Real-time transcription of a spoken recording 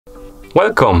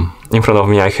Welcome! In front of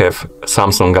me I have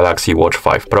Samsung Galaxy Watch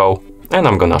 5 Pro, and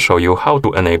I'm gonna show you how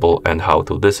to enable and how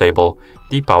to disable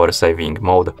the power saving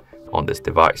mode on this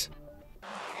device.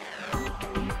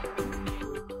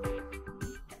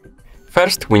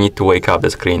 First, we need to wake up the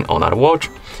screen on our watch.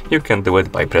 You can do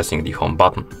it by pressing the home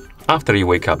button. After you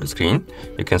wake up the screen,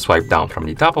 you can swipe down from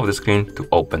the top of the screen to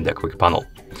open the quick panel.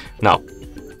 Now,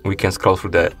 we can scroll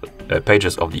through the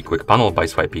pages of the quick panel by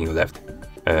swiping left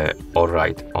or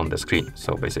right on the screen.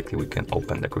 So basically we can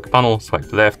open the quick panel,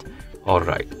 swipe left or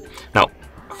right. Now,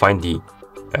 find the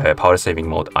power saving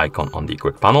mode icon on the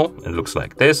quick panel. It looks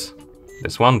like this.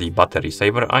 This one, the battery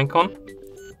saver icon,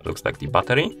 looks like the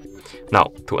battery.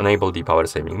 Now, to enable the power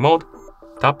saving mode,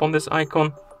 tap on this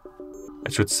icon.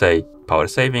 It should say power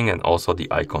saving, and also the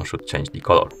icon should change the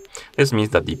color. This means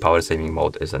that the power saving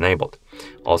mode is enabled.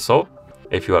 Also,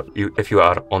 if you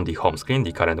are on the home screen,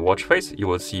 the current watch face, you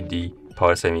will see the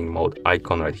power saving mode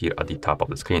icon right here at the top of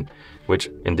the screen, which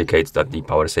indicates that the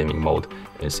power saving mode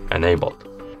is enabled.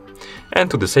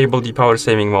 And to disable the power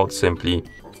saving mode, simply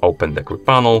open the quick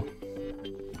panel,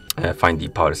 find the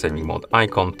power saving mode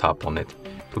icon, tap on it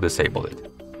to disable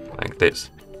it, like this.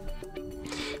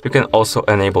 You can also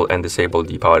enable and disable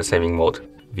the power saving mode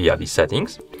via the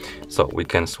settings. So we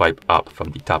can swipe up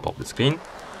from the top of the screen,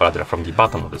 rather from the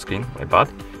bottom of the screen, my bad,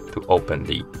 to open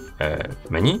the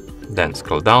menu, then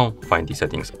scroll down, find the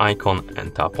settings icon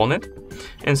and tap on it.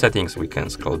 In settings, we can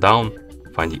scroll down,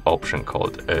 find the option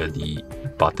called the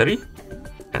battery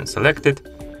and select it.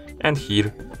 And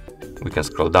here we can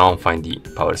scroll down, find the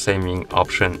power saving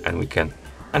option, and we can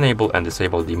enable and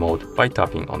disable the mode by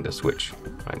tapping on the switch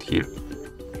right here.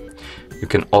 You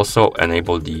can also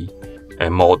enable the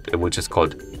mode which is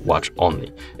called watch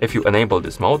only. If you enable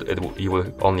this mode, you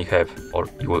will only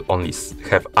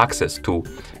have access to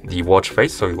the watch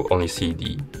face, so you will only see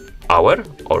the hour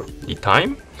or the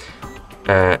time,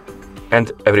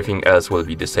 and everything else will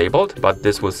be disabled, but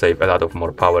this will save a lot of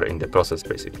more power in the process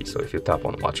basically. So if you tap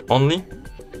on watch only,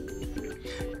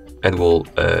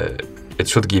 it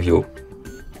should give you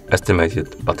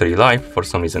estimated battery life. For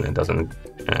some reason it doesn't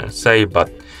say,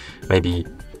 but maybe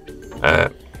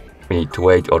we need to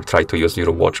wait or try to use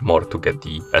your watch more to get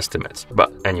the estimates. But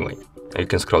anyway, you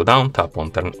can scroll down, tap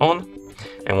on turn on,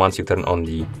 and once you turn on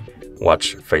the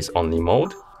watch face only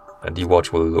mode, the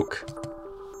watch will look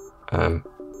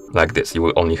like this. You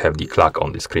will only have the clock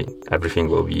on the screen. Everything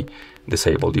will be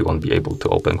disabled. You won't be able to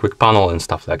open quick panel and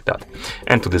stuff like that.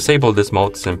 And to disable this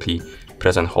mode, simply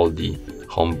press and hold the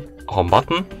home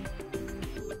button.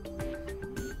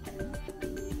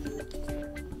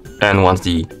 And once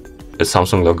the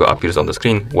Samsung logo appears on the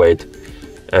screen, wait.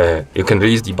 You can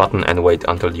release the button and wait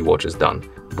until the watch is done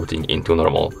booting into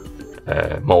normal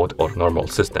mode or normal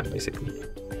system, basically.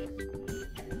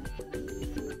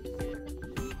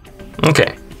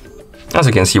 Okay, as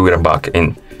you can see, we are back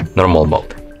in normal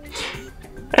mode.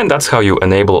 And that's how you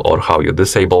enable or how you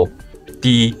disable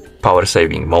the power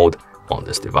saving mode on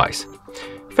this device.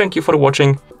 Thank you for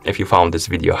watching. If you found this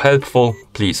video helpful,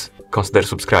 please consider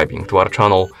subscribing to our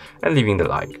channel and leaving the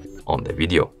like on the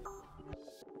video.